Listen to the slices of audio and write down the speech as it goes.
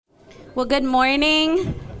Well, good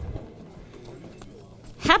morning.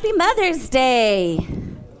 Happy Mother's Day.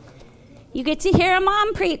 You get to hear a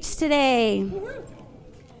mom preach today.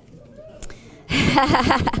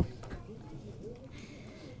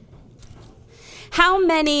 How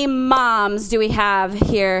many moms do we have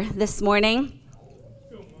here this morning?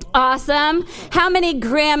 Awesome. How many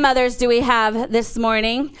grandmothers do we have this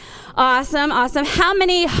morning? Awesome, awesome. How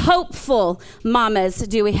many hopeful mamas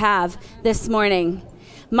do we have this morning?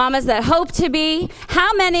 Mamas that hope to be.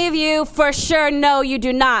 How many of you for sure know you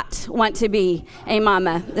do not want to be a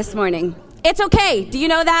mama this morning? It's okay. Do you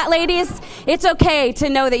know that, ladies? It's okay to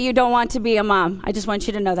know that you don't want to be a mom. I just want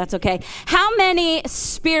you to know that's okay. How many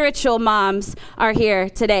spiritual moms are here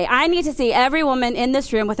today? I need to see every woman in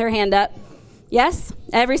this room with her hand up. Yes?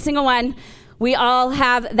 Every single one. We all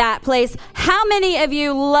have that place. How many of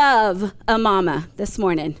you love a mama this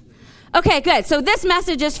morning? Okay, good. So this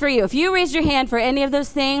message is for you. If you raise your hand for any of those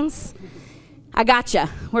things, I gotcha.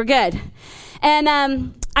 We're good. And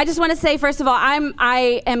I just want to say, first of all,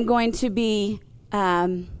 I am going to be,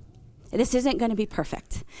 this isn't going to be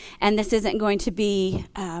perfect. And this isn't going to be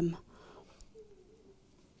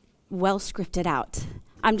well scripted out.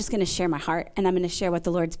 I'm just going to share my heart, and I'm going to share what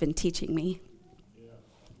the Lord's been teaching me.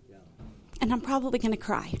 And I'm probably going to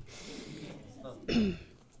cry.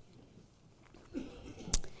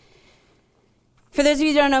 For those of you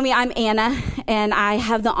who don't know me, I'm Anna, and I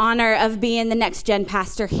have the honor of being the next gen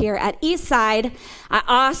pastor here at Eastside. I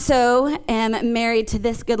also am married to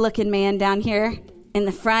this good-looking man down here in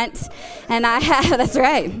the front, and I have, that's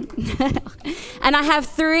right, and I have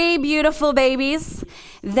 3 beautiful babies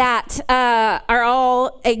that are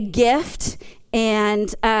all a gift,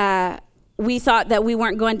 and we thought that we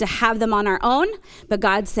weren't going to have them on our own, but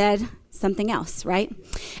God said something else, right?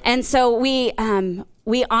 And so we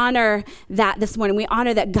honor that this morning. We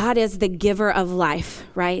honor that God is the giver of life,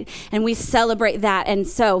 right? And we celebrate that. And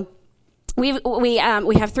so we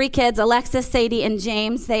have 3 kids, Alexis, Sadie, and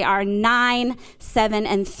James. They are 9, 7,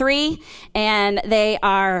 and 3, and they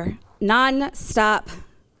are nonstop,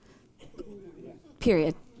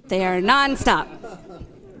 period. They are nonstop.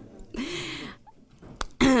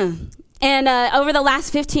 And over the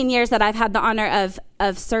last 15 years that I've had the honor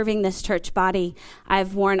of serving this church body,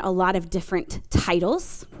 I've worn a lot of different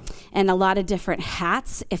titles and a lot of different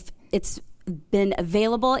hats. If it's been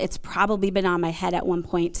available, it's probably been on my head at one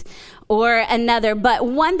point or another. But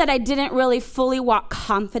one that I didn't really fully walk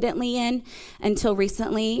confidently in until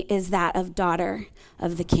recently is that of daughter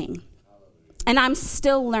of the King. And I'm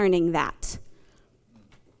still learning that.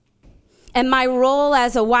 And my role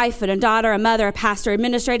as a wife and a daughter, a mother, a pastor,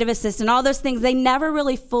 administrative assistant, all those things, they never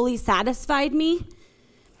really fully satisfied me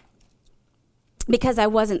because I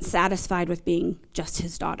wasn't satisfied with being just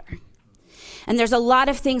his daughter. And there's a lot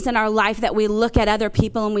of things in our life that we look at other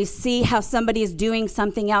people and we see how somebody is doing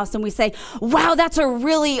something else and we say, wow, that's a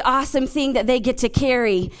really awesome thing that they get to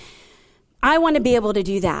carry. I want to be able to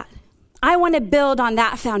do that. I want to build on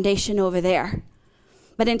that foundation over there.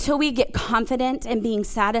 But until we get confident and being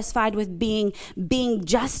satisfied with being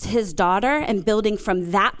just his daughter and building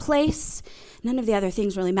from that place, none of the other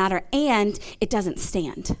things really matter, and it doesn't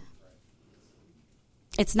stand.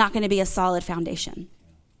 It's not going to be a solid foundation.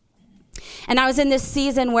 And I was in this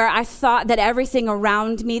season where I thought that everything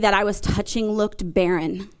around me that I was touching looked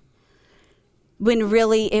barren, when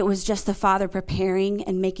really it was just the Father preparing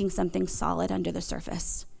and making something solid under the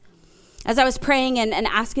surface. As I was praying and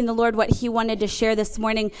asking the Lord what he wanted to share this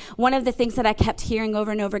morning, one of the things that I kept hearing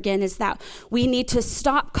over and over again is that we need to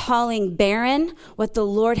stop calling barren what the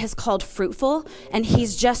Lord has called fruitful, and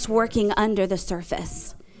he's just working under the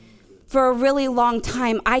surface. For a really long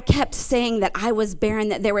time, I kept saying that I was barren,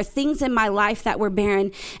 that there were things in my life that were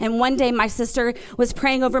barren. And one day my sister was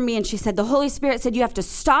praying over me and she said, the Holy Spirit said, you have to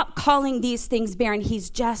stop calling these things barren. He's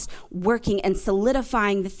just working and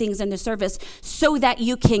solidifying the things on the surface so that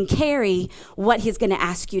you can carry what he's going to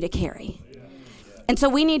ask you to carry. And so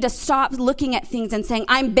we need to stop looking at things and saying,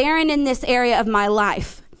 I'm barren in this area of my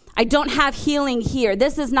life. I don't have healing here.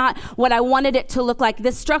 This is not what I wanted it to look like.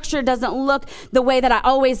 This structure doesn't look the way that I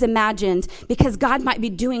always imagined, because God might be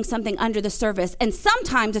doing something under the surface. And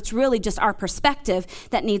sometimes it's really just our perspective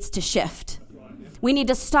that needs to shift. We need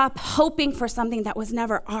to stop hoping for something that was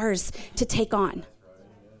never ours to take on.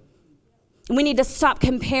 We need to stop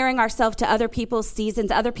comparing ourselves to other people's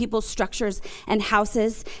seasons, other people's structures and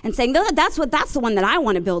houses, and saying, that's the one that I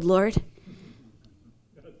want to build, Lord.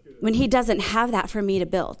 When he doesn't have that for me to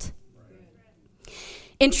build.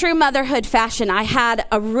 In true motherhood fashion, I had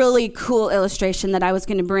a really cool illustration that I was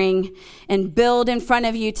going to bring and build in front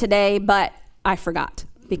of you today, but I forgot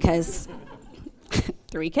because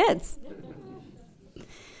 3 kids.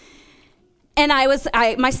 And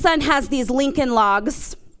my son has these Lincoln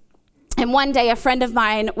Logs. And one day a friend of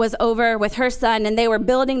mine was over with her son and they were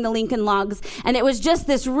building the Lincoln Logs. And it was just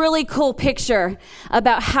this really cool picture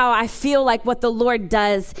about how I feel like what the Lord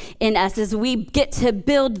does in us is we get to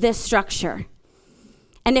build this structure.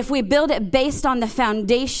 And if we build it based on the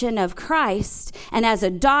foundation of Christ and as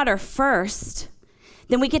a daughter first,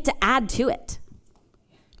 then we get to add to it,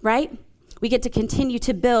 right? We get to continue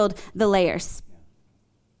to build the layers.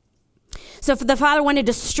 So if the Father wanted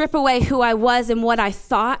to strip away who I was and what I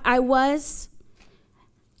thought I was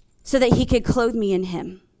so that he could clothe me in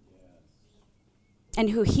him and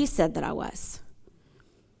who he said that I was.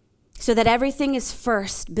 So that everything is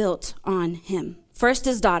first built on him. First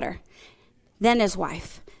as daughter, then as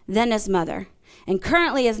wife, then as mother, and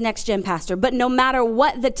currently as next gen pastor. But no matter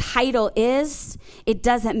what the title is, it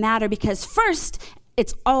doesn't matter because first,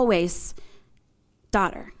 it's always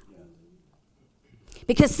daughter.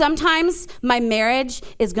 Because sometimes my marriage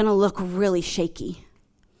is going to look really shaky.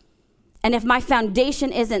 And if my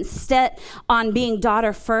foundation isn't set on being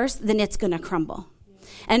daughter first, then it's going to crumble.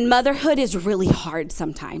 And motherhood is really hard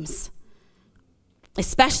sometimes,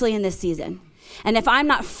 especially in this season. And if I'm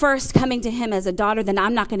not first coming to him as a daughter, then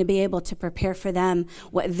I'm not going to be able to prepare for them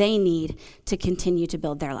what they need to continue to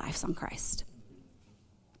build their lives on Christ.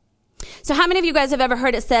 So how many of you guys have ever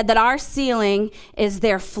heard it said that our ceiling is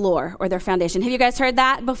their floor or their foundation? Have you guys heard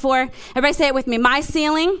that before? Everybody say it with me. My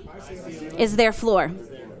ceiling is their floor.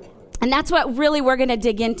 And that's what really we're going to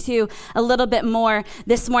dig into a little bit more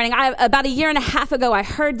this morning. About a year and a half ago, I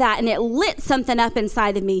heard that, and it lit something up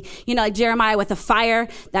inside of me. You know, like Jeremiah with a fire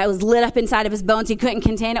that was lit up inside of his bones. He couldn't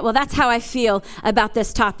contain it. Well, that's how I feel about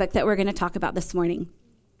this topic that we're going to talk about this morning.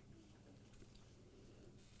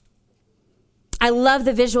 I love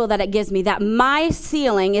the visual that it gives me, that my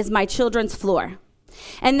ceiling is my children's floor.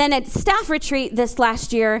 And then at staff retreat this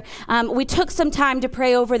last year, we took some time to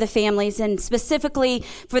pray over the families and specifically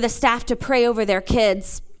for the staff to pray over their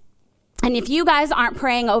kids. And if you guys aren't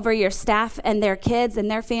praying over your staff and their kids and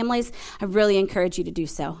their families, I really encourage you to do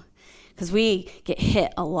so because we get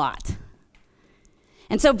hit a lot.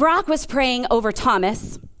 And so Brock was praying over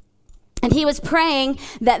Thomas. And he was praying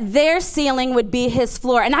that their ceiling would be his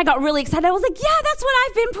floor. And I got really excited. I was like, yeah, that's what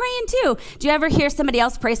I've been praying too. Do you ever hear somebody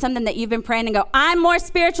else pray something that you've been praying and go, I'm more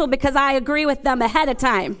spiritual because I agree with them ahead of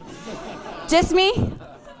time? Just me?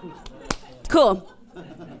 Cool.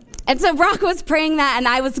 And so Brock was praying that and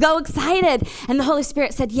I was so excited. And the Holy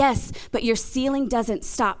Spirit said, yes, but your ceiling doesn't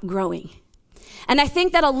stop growing. And I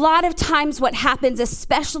think that a lot of times what happens,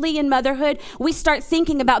 especially in motherhood, we start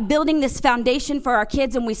thinking about building this foundation for our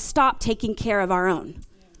kids and we stop taking care of our own.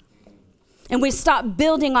 And we stop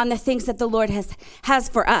building on the things that the Lord has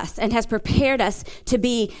for us and has prepared us to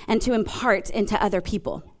be and to impart into other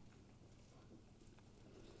people.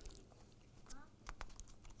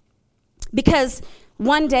 Because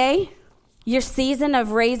one day, your season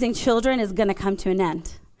of raising children is going to come to an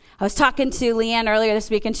end. I was talking to Leanne earlier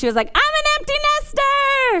this week, and she was like, I'm an empty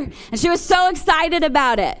nester. And she was so excited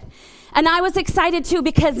about it. And I was excited too,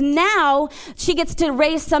 because now she gets to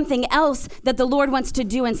raise something else that the Lord wants to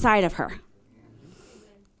do inside of her,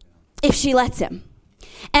 if she lets him.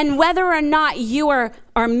 And whether or not you are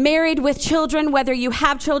married with children, whether you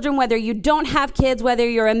have children, whether you don't have kids, whether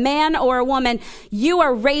you're a man or a woman, you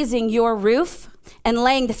are raising your roof and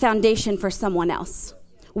laying the foundation for someone else.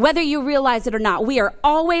 Whether you realize it or not, we are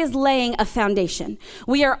always laying a foundation.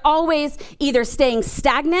 We are always either staying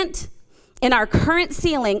stagnant in our current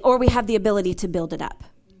ceiling or we have the ability to build it up.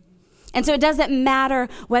 And so it doesn't matter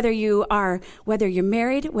whether you're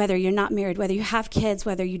married, whether you're not married, whether you have kids,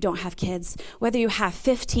 whether you don't have kids, whether you have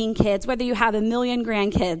 15 kids, whether you have 1 million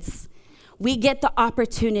grandkids. We get the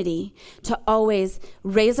opportunity to always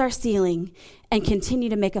raise our ceiling and continue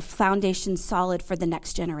to make a foundation solid for the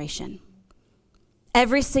next generation.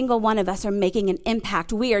 Every single one of us are making an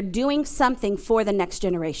impact. We are doing something for the next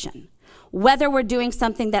generation. Whether we're doing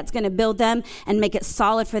something that's going to build them and make it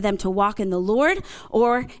solid for them to walk in the Lord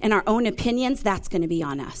or in our own opinions, that's going to be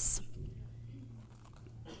on us.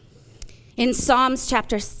 In Psalms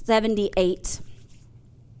chapter 78,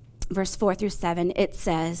 verse 4 through 7, it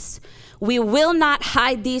says, we will not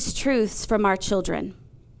hide these truths from our children.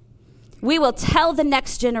 We will tell the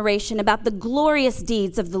next generation about the glorious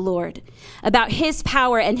deeds of the Lord, about his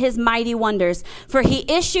power and his mighty wonders. For he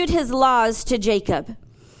issued his laws to Jacob.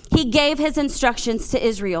 He gave his instructions to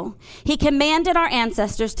Israel. He commanded our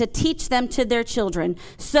ancestors to teach them to their children,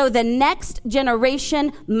 so the next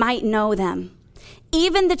generation might know them,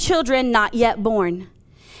 even the children not yet born.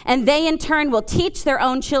 And they in turn will teach their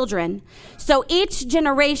own children. So each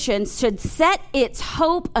generation should set its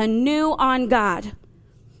hope anew on God.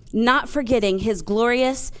 not forgetting his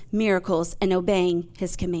glorious miracles and obeying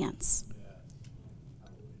his commands.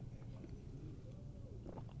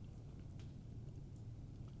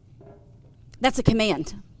 That's a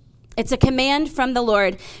command. It's a command from the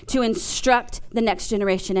Lord to instruct the next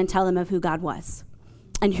generation and tell them of who God was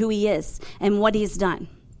and who he is and what he's done.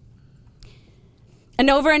 And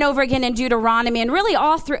over again in Deuteronomy and really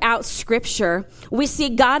all throughout Scripture, we see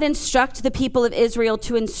God instruct the people of Israel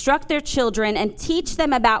to instruct their children and teach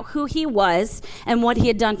them about who he was and what he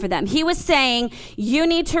had done for them. He was saying, you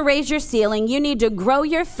need to raise your ceiling, you need to grow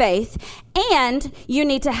your faith, and you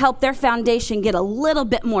need to help their foundation get a little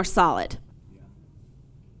bit more solid.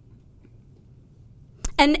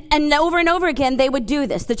 And over again, they would do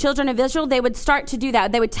this. The children of Israel, they would start to do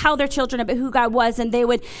that. They would tell their children about who God was, and they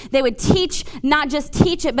would teach, not just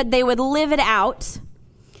teach it, but they would live it out.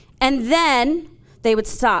 And then they would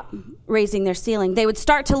stop raising their ceiling. They would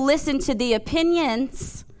start to listen to the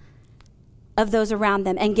opinions of those around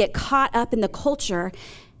them and get caught up in the culture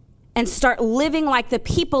and start living like the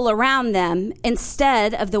people around them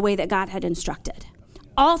instead of the way that God had instructed.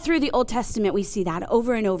 All through the Old Testament, we see that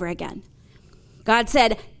over and over again. God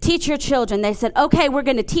said, teach your children. They said, okay, we're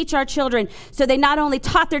going to teach our children. So they not only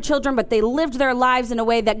taught their children, but they lived their lives in a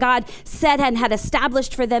way that God said and had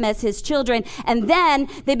established for them as his children. And then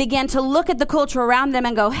they began to look at the culture around them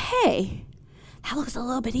and go, hey, that looks a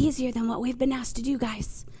little bit easier than what we've been asked to do,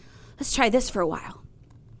 guys. Let's try this for a while.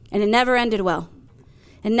 And it never ended well.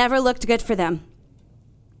 It never looked good for them.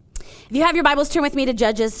 If you have your Bibles, turn with me to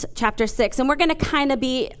Judges chapter 6. And we're going to kind of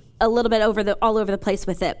be a little bit all over the place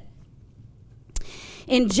with it.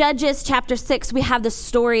 In Judges chapter 6, we have the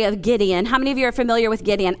story of Gideon. How many of you are familiar with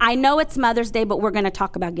Gideon? I know it's Mother's Day, but we're going to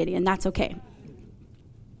talk about Gideon. That's okay.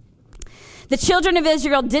 The children of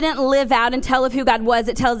Israel didn't live out and tell of who God was.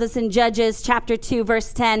 It tells us in Judges chapter 2,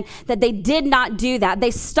 verse 10, that they did not do that.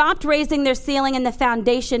 They stopped raising their ceiling and the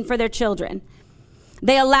foundation for their children.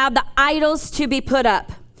 They allowed the idols to be put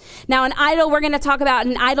up. Now, an idol, we're going to talk about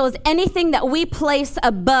an idol is anything that we place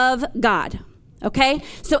above God. Okay?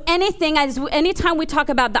 So anytime we talk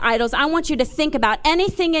about the idols, I want you to think about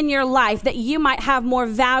anything in your life that you might have more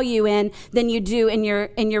value in than you do in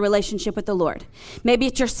your relationship with the Lord. Maybe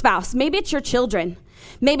it's your spouse. Maybe it's your children.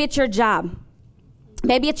 Maybe it's your job.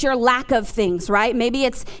 Maybe it's your lack of things, right? Maybe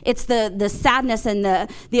it's the sadness and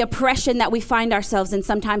the oppression that we find ourselves in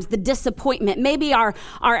sometimes, the disappointment. Maybe our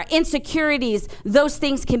insecurities, those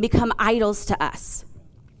things can become idols to us.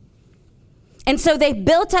 And so they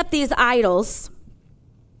built up these idols,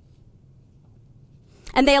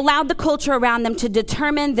 and they allowed the culture around them to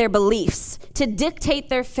determine their beliefs, to dictate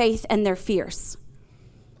their faith and their fears.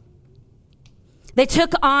 They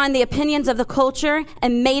took on the opinions of the culture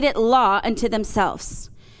and made it law unto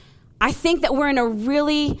themselves. I think that we're in a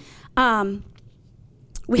really,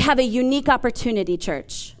 we have a unique opportunity,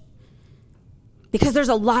 church, because there's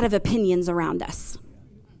a lot of opinions around us.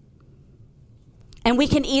 And we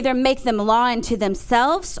can either make them law unto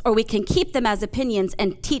themselves, or we can keep them as opinions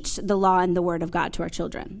and teach the law and the word of God to our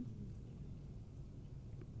children.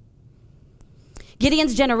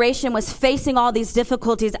 Gideon's generation was facing all these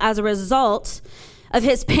difficulties as a result of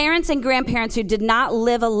his parents and grandparents who did not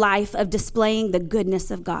live a life of displaying the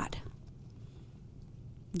goodness of God.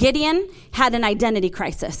 Gideon had an identity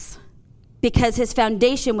crisis because his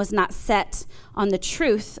foundation was not set on the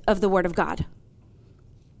truth of the word of God.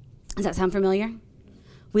 Does that sound familiar?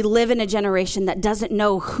 We live in a generation that doesn't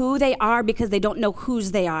know who they are because they don't know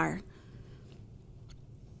whose they are.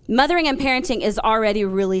 Mothering and parenting is already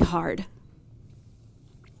really hard.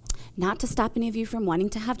 Not to stop any of you from wanting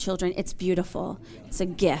to have children. It's beautiful. It's a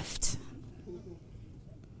gift.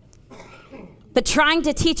 But trying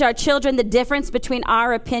to teach our children the difference between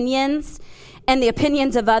our opinions and the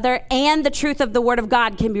opinions of others and the truth of the Word of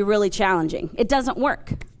God can be really challenging. It doesn't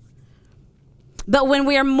work. But when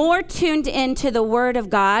we are more tuned into the Word of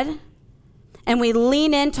God and we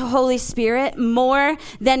lean into Holy Spirit more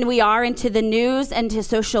than we are into the news and to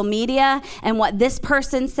social media and what this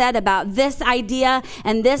person said about this idea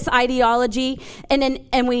and this ideology and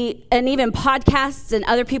even podcasts and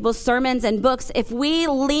other people's sermons and books, if we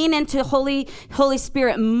lean into Holy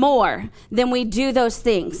Spirit more than we do those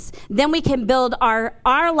things, then we can build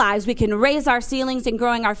our lives. We can raise our ceilings in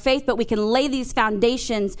growing our faith, but we can lay these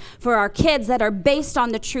foundations for our kids that are based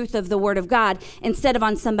on the truth of the Word of God instead of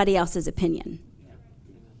on somebody else's opinion.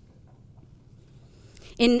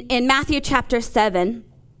 In Matthew chapter 7,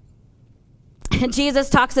 Jesus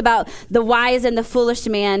talks about the wise and the foolish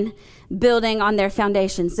man building on their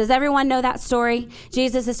foundations. Does everyone know that story?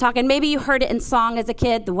 Jesus is talking. Maybe you heard it in song as a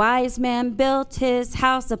kid. The wise man built his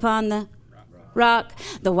house upon the rock. rock.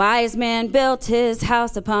 The wise man built his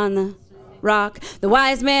house upon the rock. The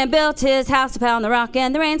wise man built his house upon the rock,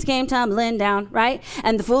 and the rains came tumbling down, right?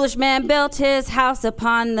 And the foolish man built his house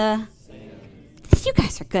upon the sand. You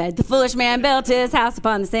guys are good. The foolish man built his house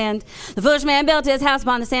upon the sand. The foolish man built his house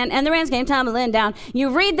upon the sand, and the rains came tumbling down. You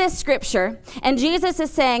read this scripture, and Jesus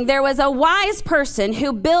is saying there was a wise person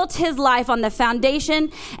who built his life on the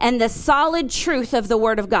foundation and the solid truth of the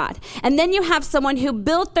Word of God. And then you have someone who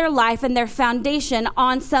built their life and their foundation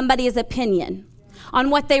on somebody's opinion, on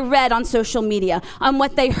what they read on social media, on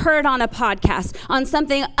what they heard on a podcast, on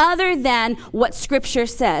something other than what Scripture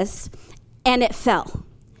says, and it fell.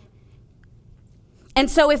 And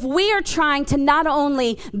so if we are trying to not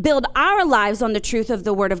only build our lives on the truth of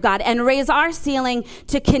the Word of God and raise our ceiling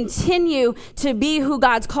to continue to be who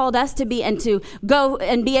God's called us to be and to go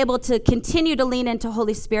and be able to continue to lean into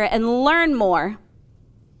Holy Spirit and learn more,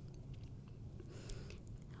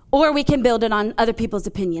 or we can build it on other people's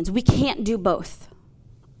opinions. We can't do both.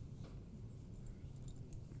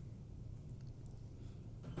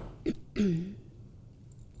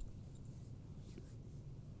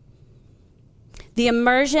 The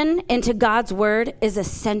immersion into God's word is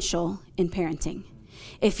essential in parenting.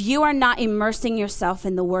 If you are not immersing yourself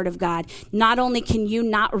in the word of God, not only can you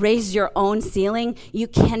not raise your own ceiling, you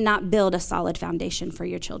cannot build a solid foundation for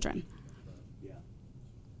your children.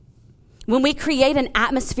 When we create an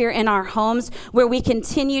atmosphere in our homes where we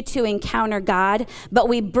continue to encounter God, but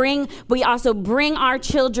we also bring our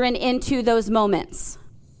children into those moments.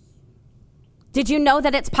 Did you know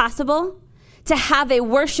that it's possible to have a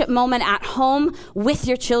worship moment at home with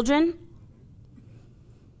your children?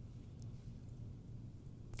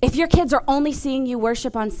 If your kids are only seeing you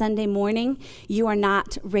worship on Sunday morning, you are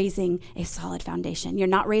not raising a solid foundation. You're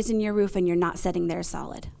not raising your roof, and you're not setting theirs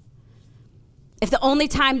solid. If the only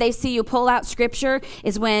time they see you pull out Scripture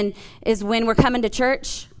is when we're coming to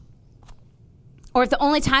church, or if the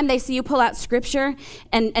only time they see you pull out Scripture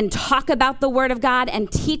and talk about the Word of God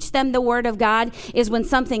and teach them the Word of God is when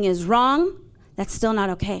something is wrong, that's still not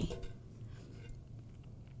okay.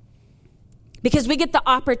 Because we get the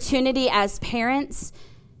opportunity as parents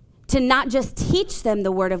to not just teach them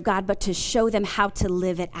the Word of God, but to show them how to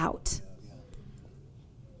live it out.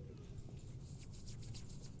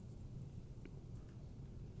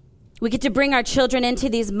 We get to bring our children into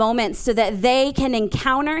these moments so that they can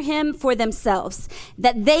encounter him for themselves,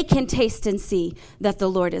 that they can taste and see that the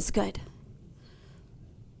Lord is good.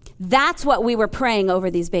 That's what we were praying over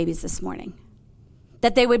these babies this morning.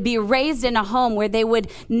 That they would be raised in a home where they would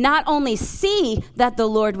not only see that the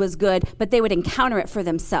Lord was good, but they would encounter it for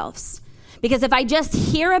themselves. Because if I just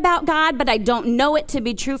hear about God, but I don't know it to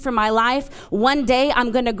be true for my life, one day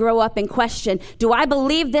I'm going to grow up and question, do I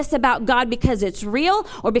believe this about God because it's real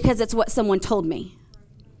or because it's what someone told me?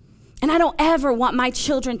 And I don't ever want my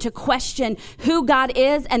children to question who God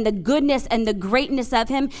is and the goodness and the greatness of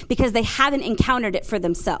him because they haven't encountered it for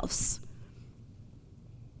themselves.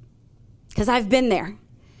 Because I've been there.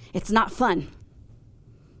 It's not fun.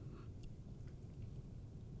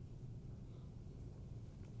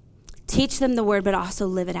 Teach them the word, but also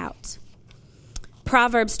live it out.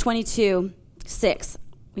 Proverbs 22:6.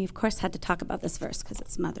 We, of course, had to talk about this verse because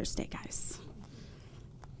it's Mother's Day, guys.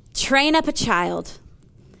 Train up a child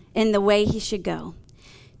in the way he should go,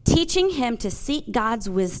 teaching him to seek God's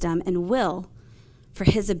wisdom and will for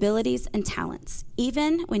his abilities and talents.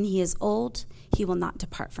 Even when he is old, he will not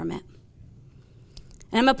depart from it.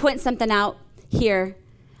 And I'm going to point something out here.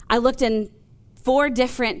 I looked in 4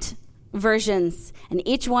 different versions, and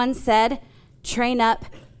each one said, train up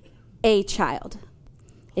a child.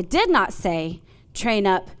 It did not say, train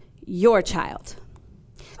up your child.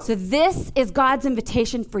 So this is God's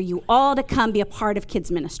invitation for you all to come be a part of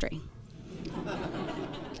kids ministry.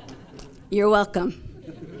 You're welcome.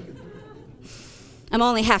 I'm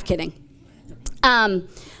only half kidding.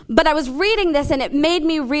 But I was reading this, and it made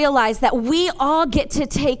me realize that we all get to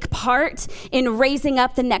take part in raising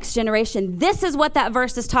up the next generation. This is what that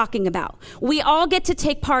verse is talking about. We all get to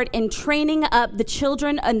take part in training up the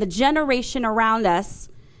children and the generation around us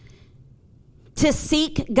to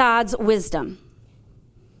seek God's wisdom.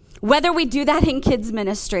 Whether we do that in kids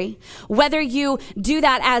ministry, whether you do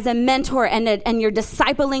that as a mentor and you're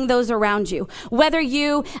discipling those around you, whether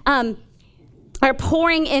you are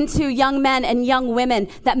pouring into young men and young women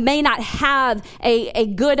that may not have a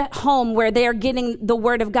good home where they're getting the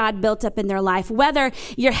word of God built up in their life, whether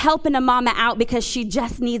you're helping a mama out because she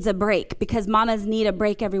just needs a break, because mamas need a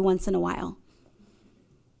break every once in a while.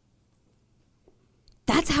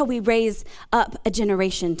 That's how we raise up a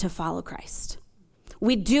generation to follow Christ.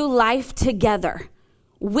 We do life together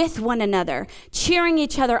with one another, cheering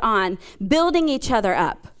each other on, building each other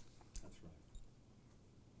up.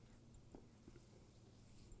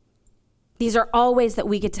 These are all ways that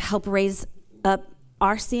we get to help raise up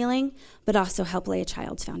our ceiling, but also help lay a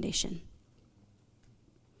child's foundation.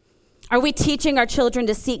 Are we teaching our children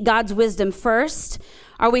to seek God's wisdom first?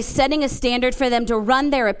 Are we setting a standard for them to run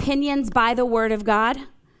their opinions by the Word of God?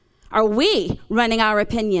 Are we running our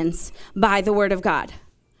opinions by the Word of God?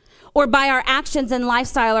 Or by our actions and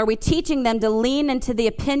lifestyle, are we teaching them to lean into the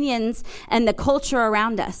opinions and the culture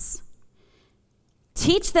around us?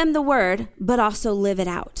 Teach them the Word, but also live it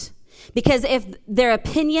out. Because if their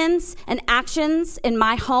opinions and actions in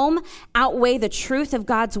my home outweigh the truth of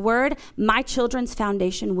God's Word, my children's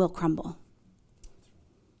foundation will crumble.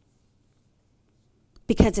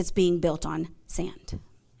 Because it's being built on sand.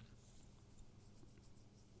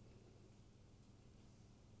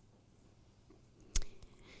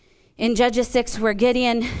 In Judges 6, where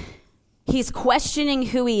Gideon, he's questioning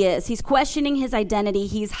who he is. He's questioning his identity.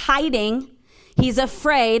 He's hiding. He's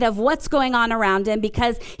afraid of what's going on around him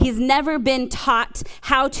because he's never been taught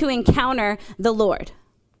how to encounter the Lord.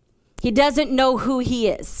 He doesn't know who he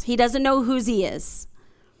is. He doesn't know whose he is.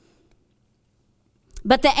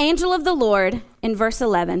 But the angel of the Lord, in verse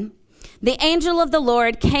 11, the angel of the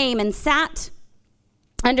Lord came and sat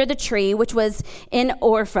under the tree, which was in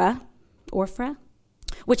Ophrah,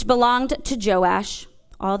 which belonged to Joash.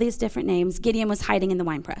 All these different names. Gideon was hiding in the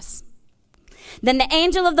winepress. Then the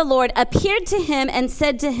angel of the Lord appeared to him and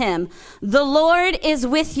said to him, "The Lord is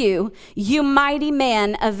with you, you mighty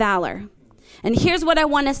man of valor." And here's what I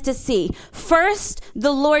want us to see. First,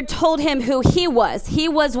 the Lord told him who he was. He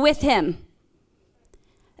was with him.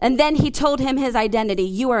 And then he told him his identity.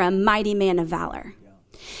 You are a mighty man of valor.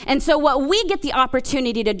 And so what we get the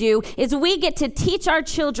opportunity to do is we get to teach our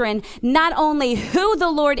children not only who the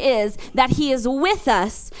Lord is, that he is with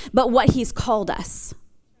us, but what he's called us.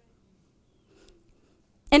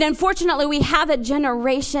 And unfortunately, we have a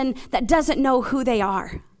generation that doesn't know who they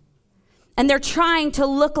are. And they're trying to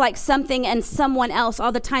look like something and someone else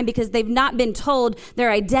all the time because they've not been told their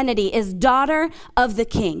identity is daughter of the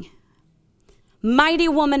King. Mighty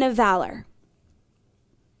woman of valor.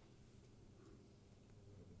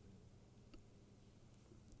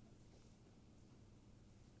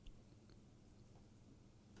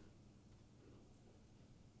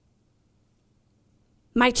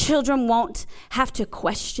 My children won't have to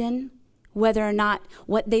question whether or not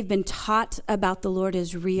what they've been taught about the Lord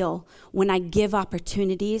is real when I give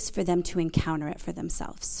opportunities for them to encounter it for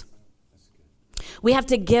themselves. We have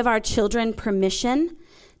to give our children permission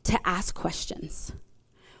to ask questions.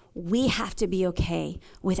 We have to be okay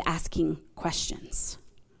with asking questions.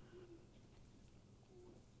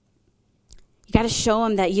 You got to show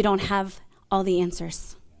them that you don't have all the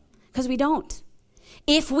answers, because we don't.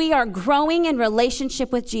 If we are growing in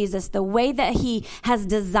relationship with Jesus the way that he has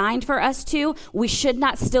designed for us to, we should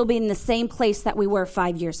not still be in the same place that we were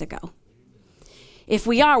 5 years ago. If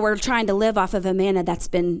we are, we're trying to live off of a manna that's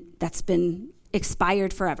been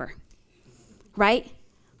expired forever, right?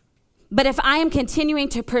 But if I am continuing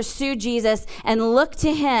to pursue Jesus and look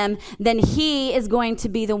to him, then he is going to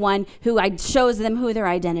be the one who shows them who their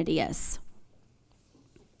identity is.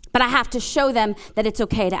 But I have to show them that it's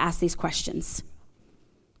okay to ask these questions.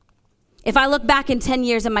 If I look back in 10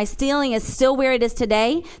 years and my ceiling is still where it is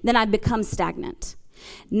today, then I've become stagnant.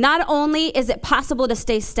 Not only is it possible to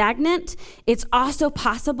stay stagnant, it's also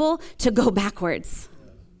possible to go backwards.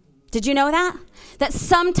 Did you know that? That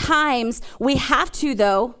sometimes we have to,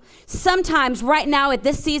 though. Sometimes right now at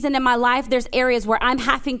this season in my life, there's areas where I'm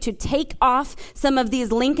having to take off some of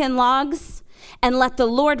these Lincoln logs and let the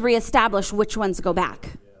Lord reestablish which ones go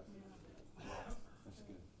back.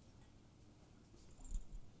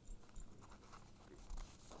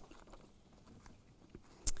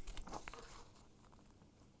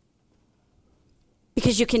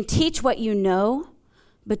 Because you can teach what you know,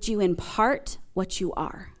 but you impart what you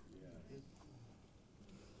are.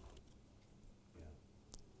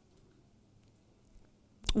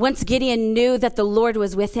 Once Gideon knew that the Lord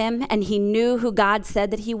was with him and he knew who God said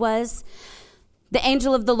that he was, the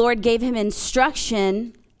angel of the Lord gave him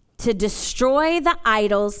instruction to destroy the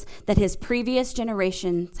idols that his previous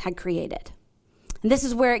generations had created. And this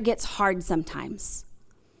is where it gets hard sometimes.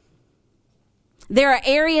 There are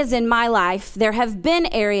areas in my life, there have been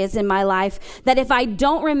areas in my life that if I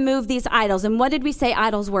don't remove these idols, and what did we say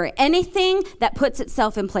idols were? Anything that puts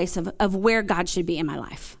itself in place of where God should be in my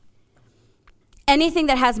life. anything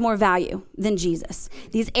that has more value than Jesus.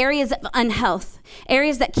 These areas of unhealth,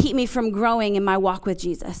 areas that keep me from growing in my walk with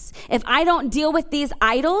Jesus. If I don't deal with these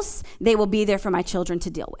idols, they will be there for my children to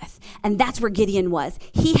deal with. And that's where Gideon was.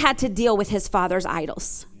 He had to deal with his father's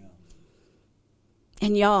idols.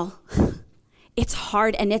 And y'all, it's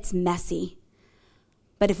hard and it's messy.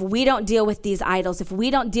 But if we don't deal with these idols, if we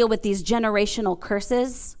don't deal with these generational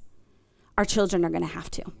curses, our children are going to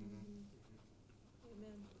have to.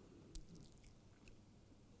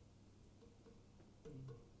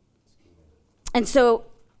 And so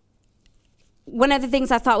one of the things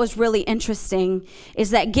I thought was really interesting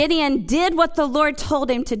is that Gideon did what the Lord told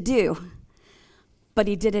him to do, but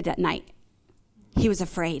he did it at night. He was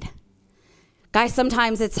afraid. Guys,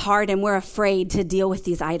 sometimes it's hard and we're afraid to deal with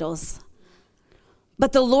these idols.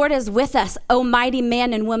 But the Lord is with us, O mighty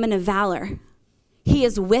man and woman of valor. He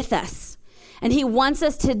is with us. And he wants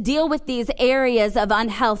us to deal with these areas of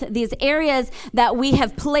unhealth, these areas that we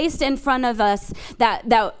have placed in front of us, that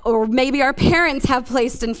or maybe our parents have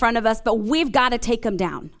placed in front of us, but we've got to take them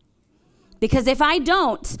down. Because if I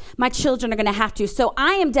don't, my children are going to have to. So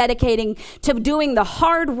I am dedicating to doing the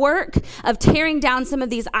hard work of tearing down some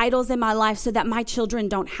of these idols in my life so that my children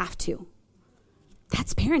don't have to.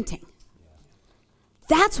 That's parenting.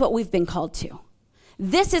 That's what we've been called to.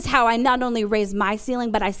 This is how I not only raise my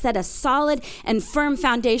ceiling, but I set a solid and firm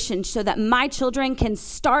foundation so that my children can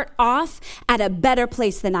start off at a better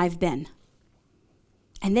place than I've been.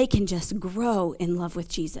 And they can just grow in love with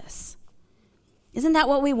Jesus. Isn't that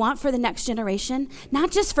what we want for the next generation? Not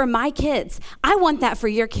just for my kids. I want that for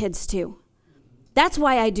your kids too. That's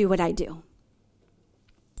why I do what I do.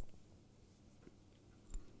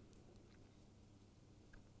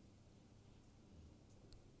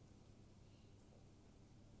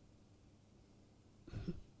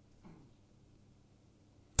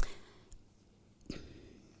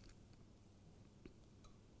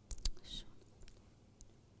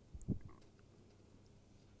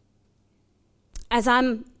 As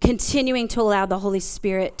I'm continuing to allow the Holy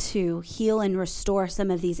Spirit to heal and restore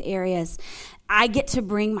some of these areas, I get to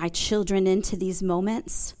bring my children into these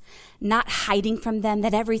moments, not hiding from them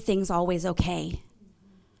that everything's always okay.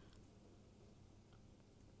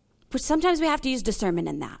 But sometimes we have to use discernment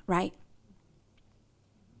in that, right?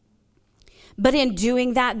 But in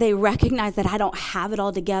doing that, they recognize that I don't have it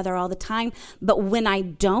all together all the time. But when I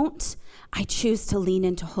don't, I choose to lean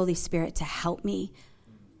into Holy Spirit to help me,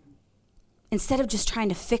 instead of just trying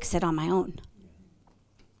to fix it on my own.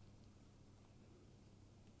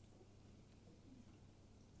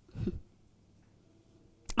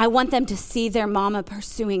 I want them to see their mama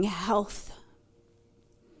pursuing health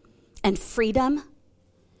and freedom,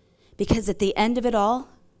 because at the end of it all,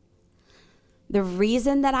 the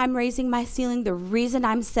reason that I'm raising my ceiling, the reason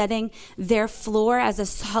I'm setting their floor as a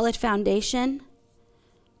solid foundation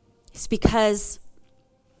is because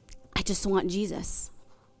I just want Jesus.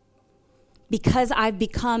 Because I've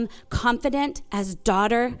become confident as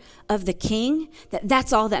daughter of the King,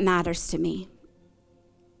 that's all that matters to me.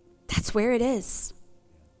 That's where it is.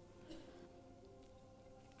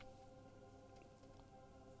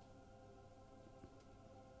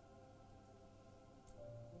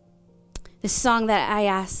 The song that I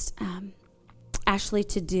asked Ashley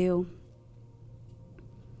to do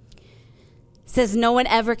says, no one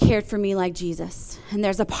ever cared for me like Jesus. And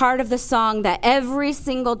there's a part of the song that every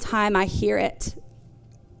single time I hear it,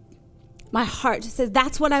 my heart just says,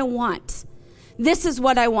 that's what I want. This is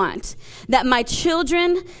what I want. That my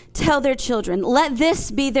children tell their children, let this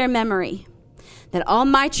be their memory, that all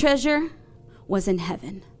my treasure was in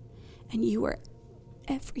heaven, and you were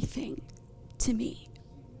everything to me.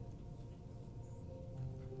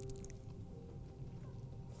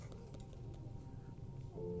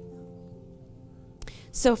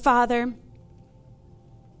 So, Father,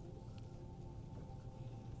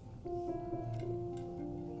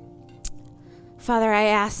 I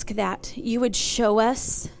ask that you would show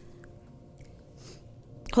us,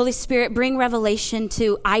 Holy Spirit, bring revelation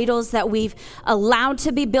to idols that we've allowed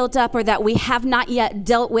to be built up or that we have not yet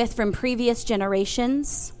dealt with from previous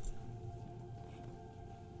generations.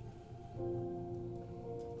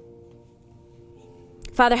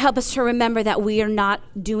 Father, help us to remember that we are not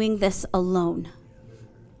doing this alone.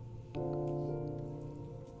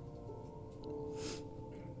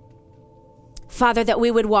 Father, that we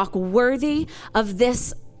would walk worthy of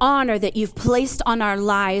this honor that you've placed on our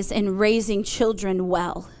lives in raising children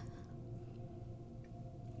well.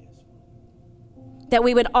 That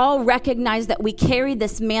we would all recognize that we carry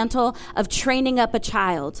this mantle of training up a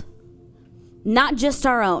child, not just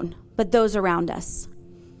our own, but those around us.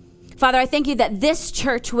 Father, I thank you that this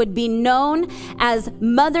church would be known as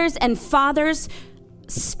mothers and fathers,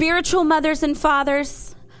 spiritual mothers and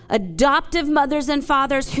fathers, adoptive mothers and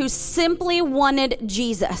fathers who simply wanted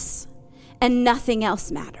Jesus and nothing else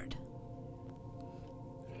mattered.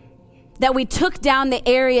 That we took down the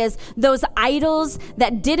areas, those idols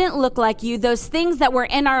that didn't look like you, those things that were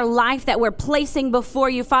in our life that we're placing before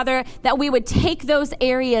you, Father, that we would take those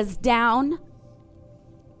areas down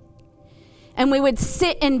and we would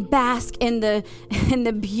sit and bask in the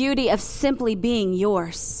beauty of simply being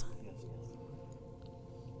yours.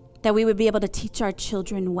 That we would be able to teach our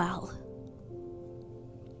children well.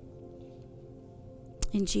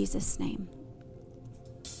 In Jesus' name.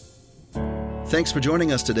 Thanks for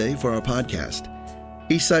joining us today for our podcast.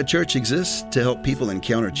 Eastside Church exists to help people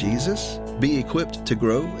encounter Jesus, be equipped to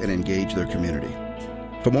grow and engage their community.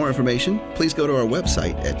 For more information, please go to our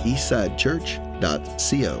website at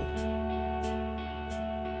eastsidechurch.co.